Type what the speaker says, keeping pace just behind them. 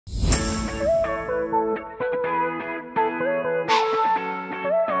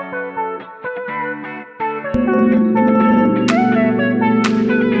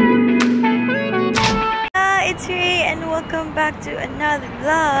welcome back to another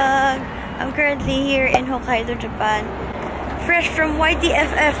vlog. I'm currently here in Hokkaido, Japan. Fresh from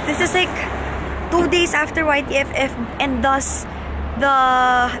YTFF. This is like 2 days after YTFF and thus the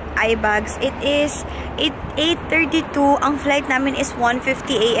eye bags. It is 8:32. Ang flight namin is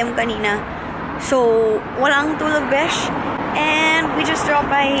 1:50 AM kanina. So, walang tulog besh. And we just dropped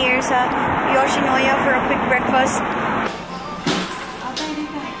by here sa Yoshinoya for a quick breakfast.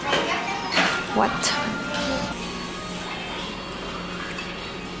 What?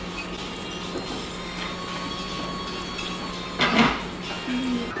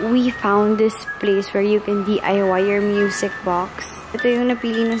 We found this place where you can DIY your music box. Ito yung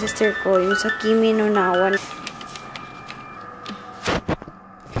napili ng sister ko, yung sa Kimi no Nawan.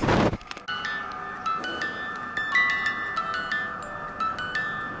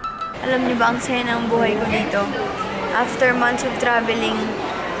 Alam niyo ba ang saya ng buhay ko dito? After months of traveling,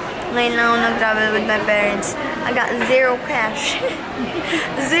 ngayon lang ako nag-travel with my parents. I got zero cash.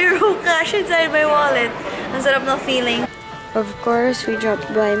 Zero cash inside my wallet. Ang sarap ng feeling. Of course, we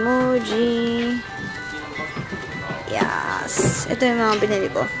dropped by Moji. Yes. Ito yung mga binili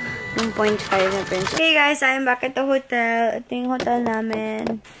ko. Yung 0.5 na pencil. Okay guys, I'm back at the hotel. Ito yung hotel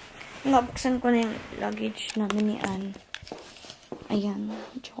namin. Nabuksan ko na yung luggage namin ni Anne. Ayan.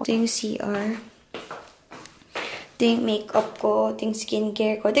 Ito yung CR. Ito yung makeup ko. Ito yung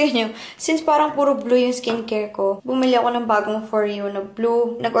skincare ko. Tingnan nyo. Since parang puro blue yung skincare ko, bumili ako ng bagong For You na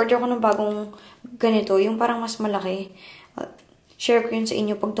blue. Nag-order ako ng bagong ganito. Yung parang mas malaki. Share ko yun sa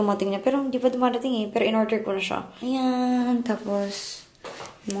inyo pag dumating na. Pero hindi pa dumadating eh. Pero in-order ko na siya. Ayan. Tapos,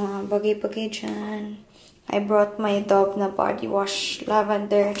 mga bagay-bagay dyan. I brought my DUPE na body wash,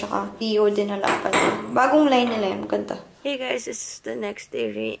 lavender, tsaka Dio din na lavender. Bagong line nila yun. Maganda. Hey guys, this is the next day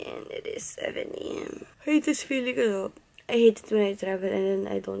and it is 7 AM. I hate this feeling a lot. I hate it when I travel and then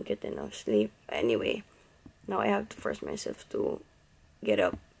I don't get enough sleep. Anyway, now I have to force myself to get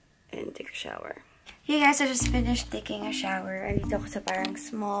up and take a shower. Hey guys, I just finished taking a shower. Dito ako sa parang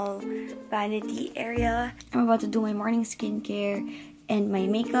small vanity area. I'm about to do my morning skincare and my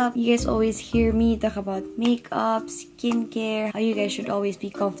makeup. You guys always hear me talk about makeup, skincare, how you guys should always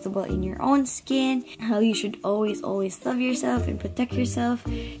be comfortable in your own skin, how you should always love yourself and protect yourself,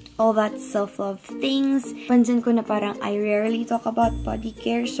 all that self-love things. Pansin ko na parang I rarely talk about body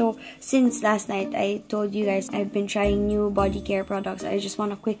care. So, since last night, I told you guys I've been trying new body care products. I just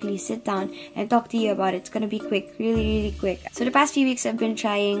want to quickly sit down and talk to you about it. It's gonna be quick, really quick. So, the past few weeks, I've been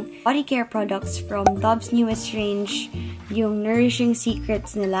trying body care products from DUPE's newest range, yung Nourishing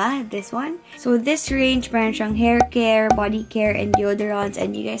Secrets nila, this one. So, this range, meron siyang hair care, body care, and deodorants.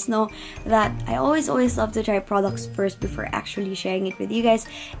 And you guys know that I always love to try products first before actually sharing it with you guys.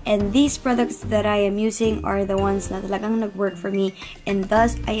 And these products that I am using are the ones na talagang nag-work for me. And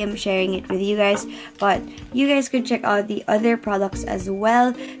thus, I am sharing it with you guys. But you guys could check out the other products as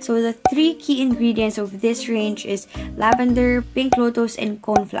well. So, the 3 key ingredients of this range is lavender, pink lotus, and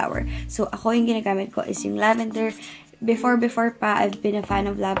coneflower. So, ako yung ginagamit ko is yung lavender. Before pa, I've been a fan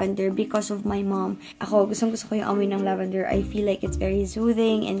of lavender because of my mom. Ako, gusto ko yung amoy ng lavender. I feel like it's very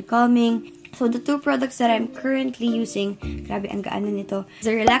soothing and calming. So, the 2 products that I'm currently using, grabe, ang gaan na nito,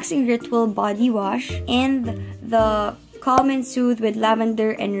 the Relaxing Ritual Body Wash and the Calm and Soothe with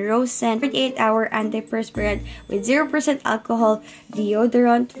Lavender and Rose Scent 48-hour antiperspirant with 0% alcohol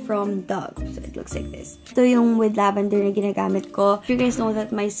deodorant from DUPE. So, it looks like this. Ito yung with lavender na ginagamit ko. You guys know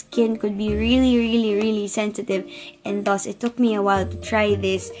that my skin could be really sensitive and thus it took me a while to try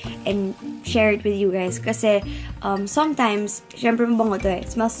this and share it with you guys. Kasi sometimes, syempre mabango to eh.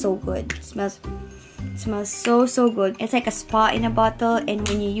 It smells so good. It smells so good. It's like a spa in a bottle, and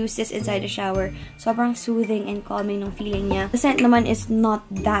when you use this inside the shower, sobrang soothing and calming ng feeling niya. The scent naman is not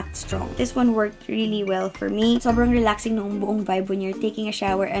that strong. This one worked really well for me. Sobrang relaxing ng buong vibe when you're taking a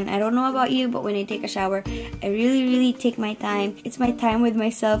shower, and I don't know about you, but when I take a shower, I really take my time. It's my time with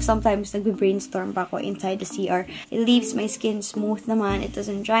myself. Sometimes nagbe-brainstorm pa ako inside the CR. It leaves my skin smooth naman. It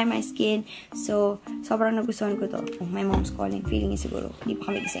doesn't dry my skin. So, sobrang nagustuhan ko to. Oh, my mom's calling. Feeling niya siguro. Hindi pa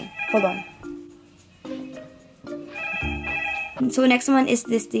kami gising. Hold on. So, next one is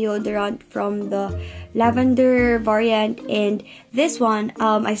this deodorant from the lavender variant. And this one,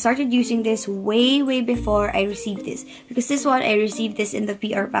 I started using this way before I received this. Because this one, I received this in the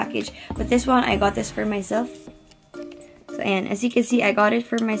PR package. But this one, I got this for myself. So, ayan. As you can see, I got it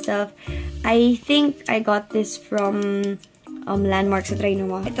for myself. I think I got this from landmark sa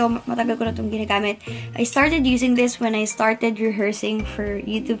Trinoma. Ito, matagal ko na itong ginagamit. I started using this when I started rehearsing for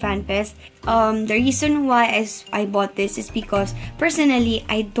YouTube Fan Fest. The reason why I bought this is because, personally,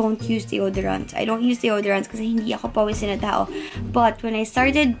 I don't use deodorants. I don't use deodorants kasi hindi ako pawisin na tao. But when I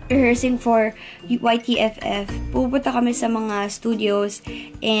started rehearsing for YTFF, pupunta kami sa mga studios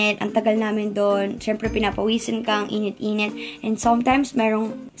and ang tagal namin doon. Siyempre, pinapawisin kang init-init. And sometimes,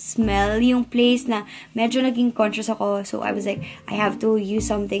 merong smell yung place na medyo naging conscious ako. So, I was like, I have to use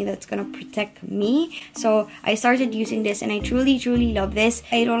something that's gonna protect me. So, I started using this and I truly, truly love this.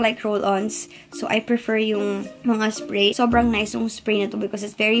 I don't like roll-ons. So, I prefer yung mga spray. Sobrang nice yung spray na to because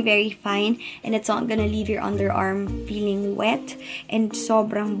it's very, very fine and it's not gonna leave your underarm feeling wet. And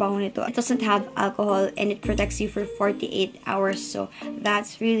sobrang bango nito. It doesn't have alcohol and it protects you for 48 hours. So,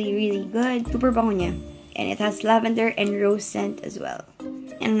 that's really, really good. Super bango niya. And it has lavender and rose scent as well.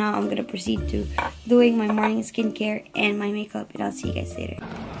 And now I'm gonna proceed to doing my morning skincare and my makeup, and I'll see you guys later.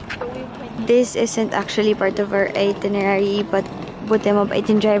 This isn't actually part of our itinerary, but buti mabait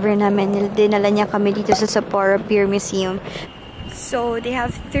yung driver namin. Dinala niya kami dito sa Sapporo Pier Museum. So, they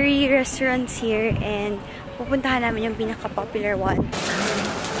have 3 restaurants here, and pupuntahan namin yung pinaka-popular one.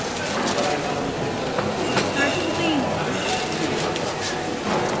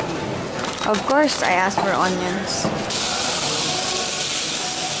 Of course, I asked for onions.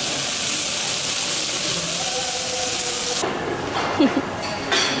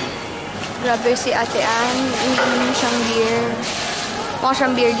 Grabe si Ate Ann. Iniinom siyang beer. Mukha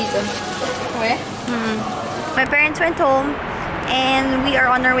siyang beer dito. Where? My parents went home and we are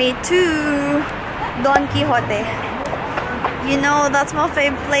on our way to Don Quixote. You know, that's my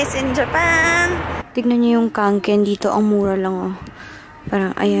favorite place in Japan. Tignan niyo yung kanken dito. Ang mura lang, oh.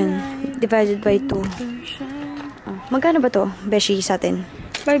 Parang, ayan. Divided by 2. Oh. Magkano ba to, Beshi, sa atin?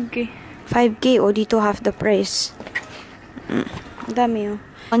 5K. 5K, o dito half the price. Ang dami, oh.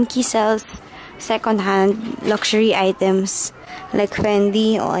 Monkey sells second-hand luxury items like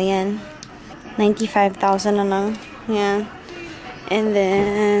Fendi. O, ayan. 95,000 na lang. Yan. And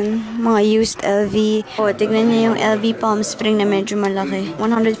then, mga used LV. O, tignan niyo yung LV Palm Spring na medyo malaki.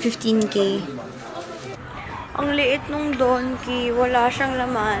 115K. Ang liit nung donkey. Wala siyang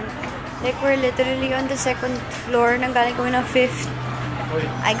laman. Like, we're literally on the 2nd floor. Nanggaling kami ng 5th.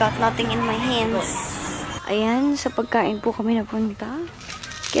 I got nothing in my hands. Ayan, sa pagkain po kami napunta.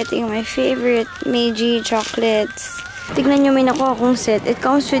 Getting my favorite Meiji chocolates. Tignan nyo, may nakuha akong set. It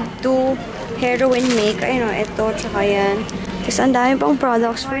comes with 2 heroin make. Ayun o, ito, tsaka yan. Tapos ang dami pang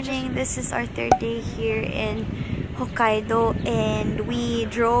products. Morning, this is our 3rd day here in Hokkaido. And we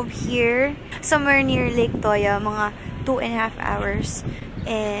drove here somewhere near Lake Toya. Mga 2.5 hours.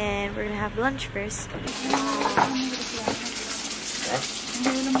 And we're gonna have lunch first.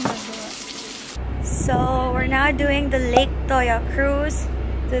 So, we're now doing the Lake Toya cruise.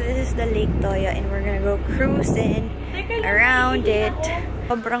 So, this is the Lake Toya and we're gonna go cruising around it.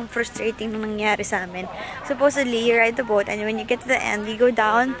 Sobrang frustrating nung nangyari sa amin. Supposedly, you ride the boat and when you get to the end, you go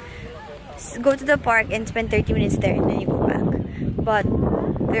down, go to the park and spend 30 minutes there and then you go back. But,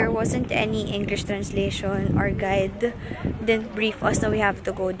 there wasn't any English translation. Our guide didn't brief us na we have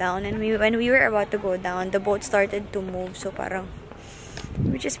to go down. And when we were about to go down, the boat started to move. So, parang,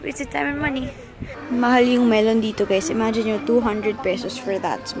 we just wasted time and money. Mahal yung melon dito, guys. Imagine nyo, 200 pesos for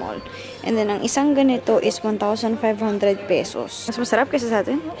that small. And then, ang isang ganito is 1,500 pesos. Mas masarap kaysa sa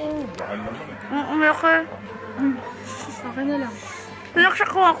atin? Oo, malaki. Okay na lang.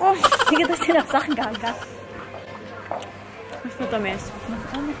 Sinaksak ko ako. Hindi kita sinaksak, gaga. Mas matamis.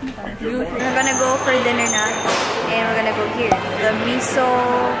 We're gonna go for dinner na. And we're gonna go here. The miso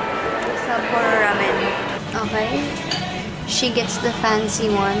Sapporo ramen. Okay. She gets the fancy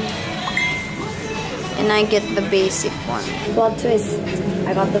one. And I get the basic one. Plot twist.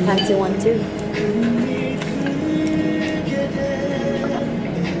 I got the fancy one too.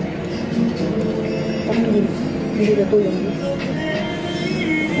 This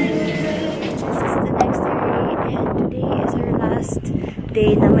is the next day. And today is our last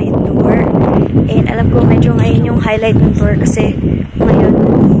day na may tour. And alam ko medyo ngayon yung highlight ng tour kasi ngayon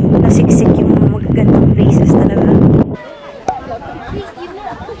nasiksik yung mga magagandang places talaga.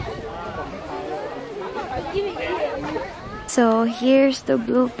 So, here's the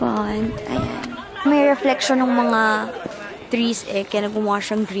blue pond. Ayan. May reflection ng mga trees eh, kaya nagumuha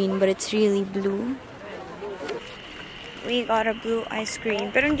siyang green, but it's really blue. We got a blue ice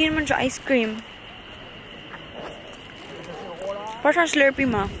cream. Pero hindi naman siya ice cream. Parang Slurpee,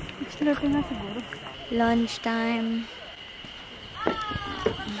 ma. Slurpee nga siguro. Lunchtime.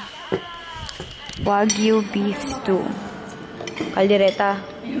 Wagyu beef stew. Kaldereta.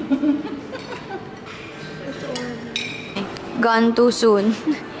 Gone too soon.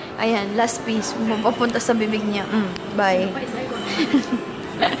 Ayan, last piece. Mapapunta sa bibig niya. Bye.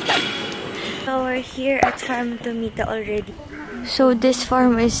 So, we're here at Farm Tomita already. So, this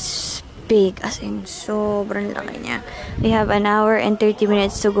farm is big. As in, sobrang laki niya. We have an hour and 30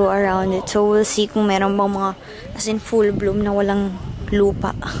 minutes to go around it. So, we'll see kung meron bang mga, as in, full bloom na walang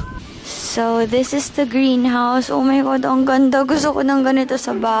lupa. So, this is the greenhouse. Oh my God, ang ganda. Gusto ko ng ganito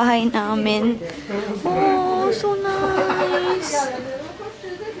sa bahay namin. Oh, so nice.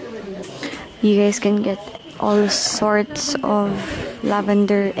 You guys can get all sorts of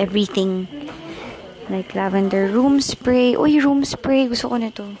lavender everything. Like lavender room spray. Uy, room spray. Gusto ko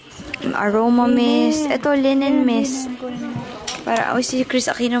nito. Aroma mist. Ito, linen mist. Para, si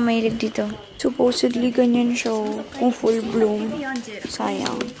Chris Aquino mahilig dito. Supposedly, ganyan siya. Kung full bloom.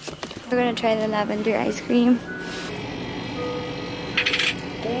 Sayang. We're gonna try the lavender ice cream.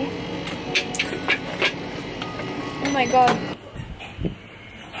 Oh my God.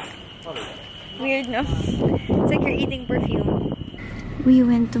 Weird, no? It's like you're eating perfume. We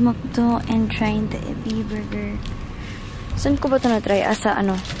went to McDo and tried the ebi burger. Saan ko ba ito na-try? Sa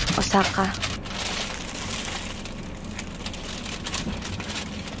Osaka.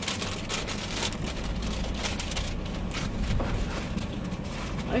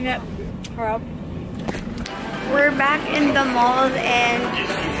 Okay. Harap. We're back in the mall and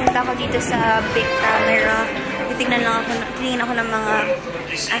punta ko dito sa big camera. Titignan ako ng mga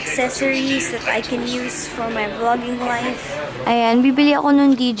accessories that I can use for my vlogging life. Ayan, bibili ako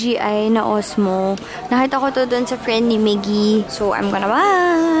nung DJI na Osmo. Nakita ko to doon sa friend ni Miggy. So, I'm gonna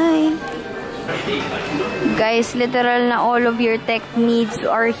buy! Guys, literal na all of your tech needs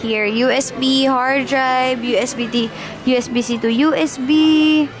are here. USB, hard drive, USB-C to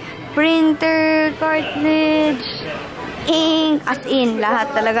USB, printer, cartridge, ink, as in,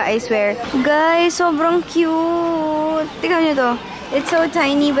 lahat talaga, I swear. Guys, sobrang cute! Tingnan nyo to. It's so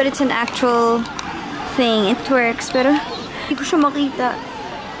tiny, but it's an actual thing. It works, pero hindi ko siya makita.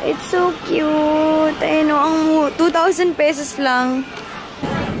 It's so cute. Ayun o, ang 2,000 pesos lang.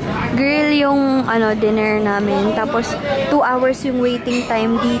 Grill yung dinner namin. Tapos 2 hours yung waiting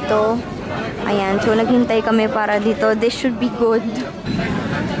time dito. Ayan, so naghintay kami para dito. This should be good.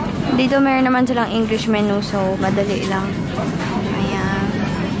 Dito meron naman silang English menu, so madali lang. Ayan.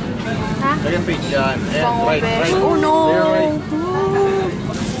 Ha? Oh no!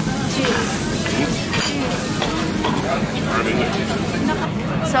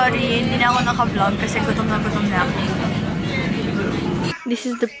 Sorry, hindi na ako naka-vlog kasi gutom na ako. This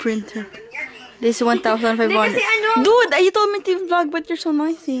is the printer. This is 1,500. Dude, you told me to vlog, but you're so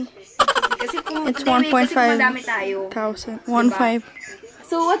noisy. It's 1.5 thousand. 1.5.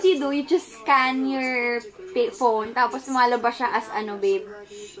 So what you do, you just scan your phone, tapos lumalabas siya as babe?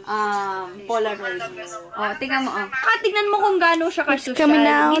 Polaroid. Oh, tingnan mo, tingnan mo kung gaano siya ka-social.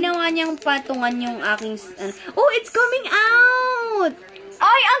 Ginawa niyang patungan yung aking, oh, it's coming out!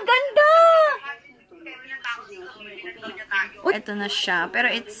 Ay, ang ganda! Ito na siya,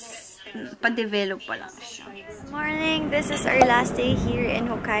 pero it's pa-develop pa lang siya. Morning! This is our last day here in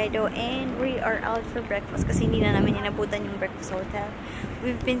Hokkaido and we are out for breakfast kasi hindi na namin inabutan yung breakfast hotel.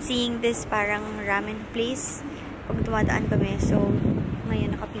 We've been seeing this parang ramen place pag dumadaan kami. So,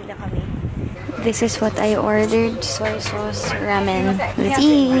 ngayon nakapila kami. This is what I ordered. Soy sauce ramen. Let's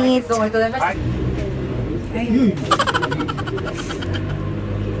eat!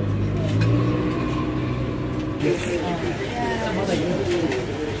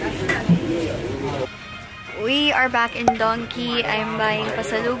 We are back in Donkey. I'm buying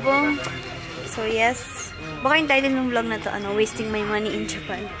pasalubong. So yes, baka yung title ng vlog na to, wasting my money in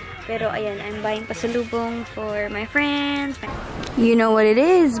Japan. Pero ayan, I'm buying pasalubong for my friends. You know what it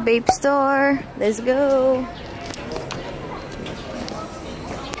is, Babe Store. Let's go.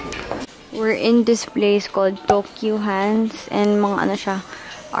 We're in this place called Tokyo Hands and mga siya,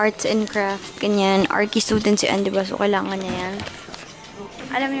 arts and craft, ganyan. Archi student si Andy ba? So kailangan niya yan.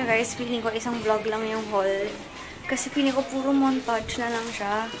 Alam niyo guys, feeling ko isang vlog lang yung haul. Kasi feeling ko puro montage na lang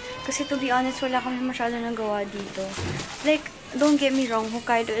siya. Kasi to be honest, wala kami masyado nagawa dito. Like, don't get me wrong,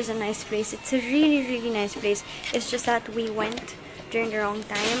 Hokkaido is a nice place. It's a really, really nice place. It's just that we went during the wrong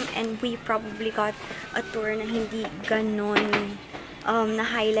time and we probably got a tour na hindi ganon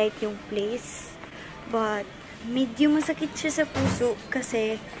na-highlight yung place. But, medyo masakit siya sa puso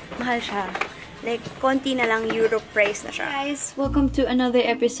kasi mahal siya. Like, konti na lang Europe price na siya. Guys, welcome to another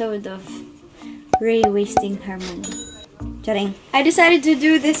episode of Rei Wasting Her Money. Charing. I decided to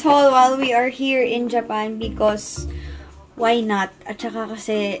do this haul while we are here in Japan because why not? At saka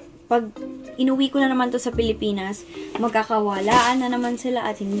kasi pag inuwi ko na naman to sa Pilipinas, magkakawalaan na naman sila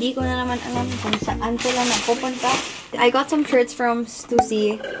at hindi ko na naman alam kung saan sila napupunta. I got some shirts from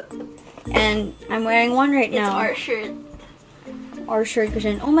Stussy. And I'm wearing one right now. It's our shirt. Our shirt ko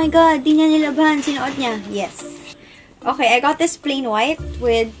siya. Oh my god, di niya nilabhan. Sinuot niya. Yes. Okay, I got this plain white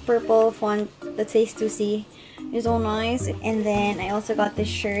with purple font that says Stussy. It's so nice. And then I also got this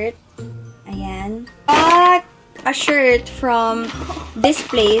shirt. Ayan. Got a shirt from this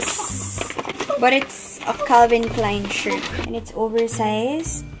place. But it's a Calvin Klein shirt. And it's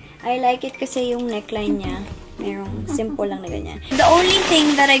oversized. I like it kasi yung neckline niya. Merong simple lang na ganyan. The only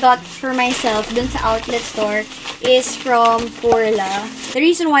thing that I got for myself dun sa outlet store is from Forla. The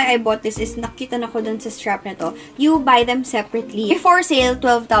reason why I bought this is nakita na ko dun sa strap na to. You buy them separately. Before sale,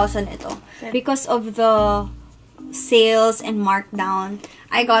 12,000 ito. Because of the sales and markdown,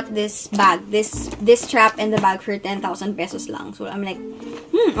 I got this bag. This strap and the bag for 10,000 pesos lang. So I'm like,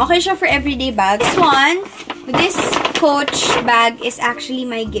 okay siya for everyday bag. This one, this Coach bag is actually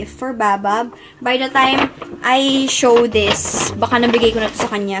my gift for Babab. By the time I show this, baka nabigay ko na to sa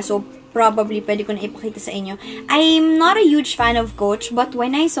kanya. So, probably pwede ko na ipakita sa inyo. I'm not a huge fan of Coach, but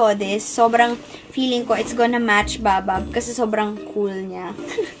when I saw this, sobrang feeling ko it's gonna match Babab kasi sobrang cool niya.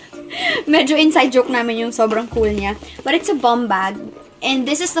 Medyo inside joke namin yung sobrang cool niya. But it's a bum bag. And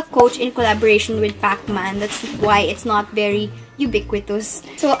this is the Coach in collaboration with Pac-Man. That's why it's not very ubiquitous.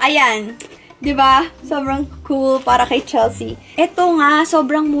 So, ayan. Diba? Sobrang cool para kay Chelsea. Ito nga,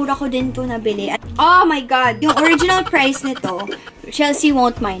 sobrang mura ko din to nabili. Oh my God! Yung original price nito, Chelsea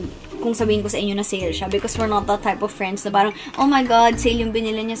won't mind kung sabihin ko sa inyo na sale siya because we're not that type of friends na parang, oh my God, sale yung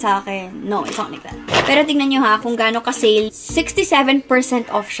binili niya sa akin. No, it's not like that. Pero tingnan nyo ha, kung gaano ka-sale, 67%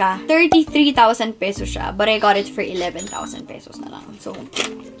 off siya. 33,000 pesos siya. But I got it for 11,000 pesos na lang. So,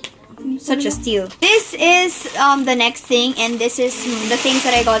 such a steal. This is the next thing, and this is the things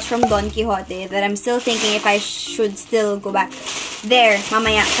that I got from Don Quixote that I'm still thinking if I should still go back there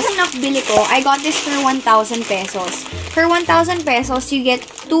mamaya. Kasi nakabili ko, I got this for 1,000 pesos. For 1,000 pesos, you get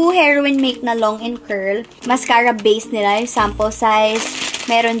 2 heroin make na long and curl. Mascara base nila, sample size.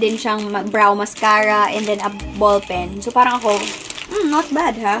 Meron din siyang brow mascara and then a ball pen. So parang ako, not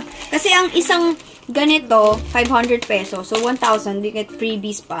bad ha. Kasi ang isang ganito, 500 pesos. So, 1,000. You get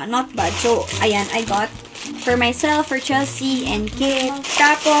freebies pa. Not bad. So, ayan, I got for myself, for Chelsea, and Kit.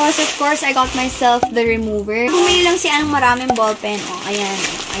 Tapos, of course, I got myself the remover. Bumili lang siya ng maraming ballpen. Oh, ayan.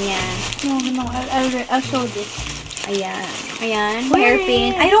 Ayan. No, I'll show this. Ayan. Ayan.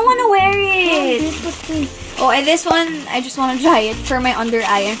 Hairpin. I don't wanna wear it. Oh, and this one, I just wanna try it for my under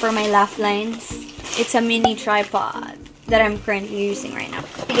eye and for my laugh lines. It's a mini tripod that I'm currently using right now.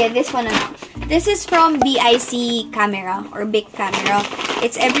 Okay, this one na. This is from BIC camera or Big Camera.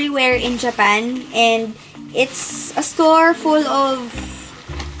 It's everywhere in Japan and it's a store full of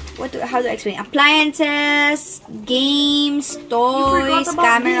how do I explain? Appliances, games, toys,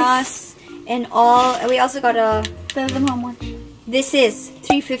 cameras, and all. We also got a. Tell them how much. This is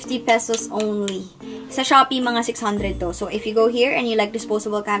 350 pesos only. Sa Shopee, mga 600 to. So, if you go here and you like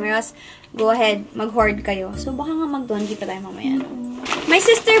disposable cameras, go ahead, mag-hoard kayo. So, baka nga mag-donji pa tayo mamaya. My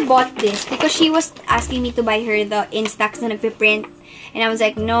sister bought this because she was asking me to buy her the Instax na nagpiprint. And I was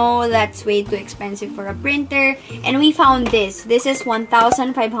like, no, that's way too expensive for a printer. And we found this. This is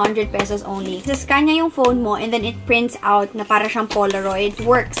 1,500 pesos only. Scan niya yung phone mo and then it prints out na para siyang Polaroid. It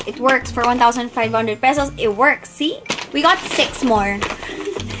works. It works. For 1,500 pesos, it works. See? We got 6 more.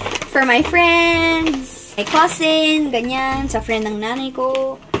 For my friends, my cousin, ganyan, sa friend ng nanay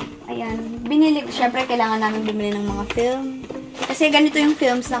ko. Ayan. Binili ko. Siyempre, kailangan namin bumili ng mga film. Kasi ganito yung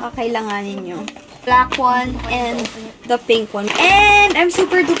films na kakailanganin nyo. Black one and the pink one. And I'm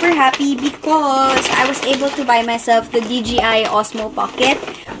super duper happy because I was able to buy myself the DJI Osmo Pocket.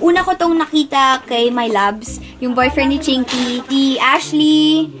 Una ko tong nakita kay my labs, yung boyfriend ni Chinky, si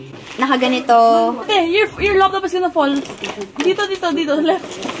Ashley, nakaganito. Okay, your laptop is gonna fall. Dito,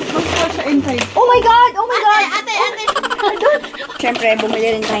 left. Mag-fall siya inside. Oh my God! Oh my God! Ate! Siyempre,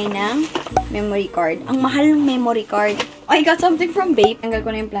 bumili rin tayo ng memory card. Ang mahal ng memory card. Oh, I got something from Bape. Tanggal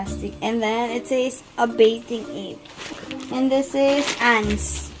ko na yung plastic. And then, it says, a bathing ape. And this is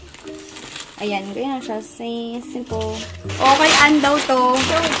Anne's. Ayan, ganyan siya. Simple. Okay, Anne daw to.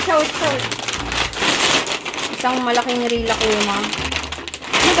 Show it. Isang malaking Rilakkuma.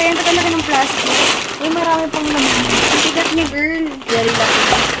 Ano ba yan? Ba't talaga ng plastic? Uy, marami pang naman. Sigat niya, girl.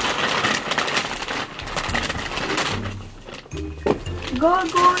 Rilakkuma.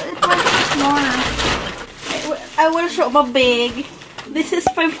 Gago, it's like small. I will show my bag. This is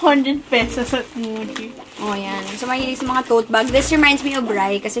 500 pesos at Muji. Oh, yan. So, mahilig sa mga tote bag. This reminds me of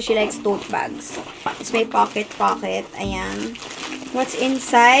Rai kasi she likes tote bags. It's may pocket. Ayan. What's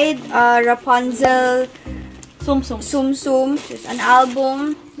inside? Rapunzel Sum. An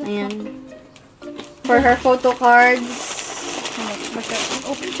album. Ayan. for her photo cards.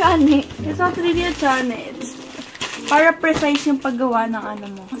 Open chane. It's not really a chane. It's para precise yung paggawa ng ano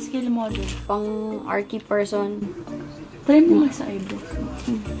mo. Skill model. Pang arty person. Try mo nga sa eyebrows mo.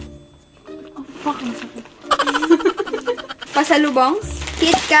 Oh, fuck. Ang sakit. Pasalubongs.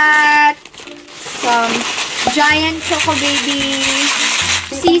 Kit Kat. Some giant Choco Baby.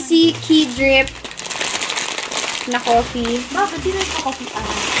 CC Key Drip. Na coffee. Bakit? Di na ito coffee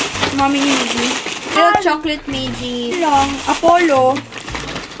Mommy ni Meiji. Milk Chocolate Meiji. Long. Apollo.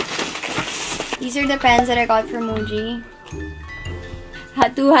 These are the pens that I got from Muji.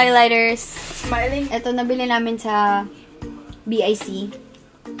 2 highlighters. Smiling. Ito nabili namin sa BIC.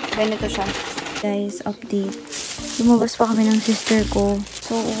 Ganito siya. Guys, update. Lumabas pa kami ng sister ko.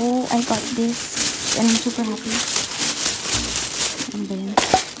 So, I got this. And I'm super happy. Ano ba yan?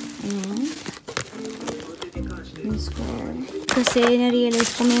 Ayan. Yung square. Kasi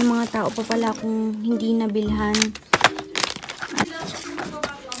na-realize ko may mga tao pa pala kung hindi nabilhan.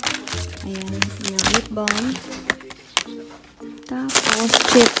 Ayan. Yung lip balm. Tapos,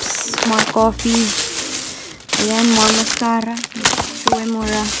 chips. More coffee. Ayan, more mascara. Shuwe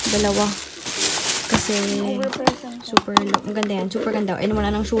Mora. Dalawa. Kasi, super, ang ganda yan. Super ganda. Ayun wala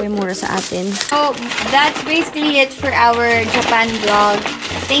ng Shuwe Mora sa atin. So, that's basically it for our Japan vlog.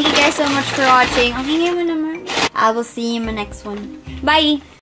 Thank you guys so much for watching. Ang ingay mo naman. I will see you in my next one. Bye!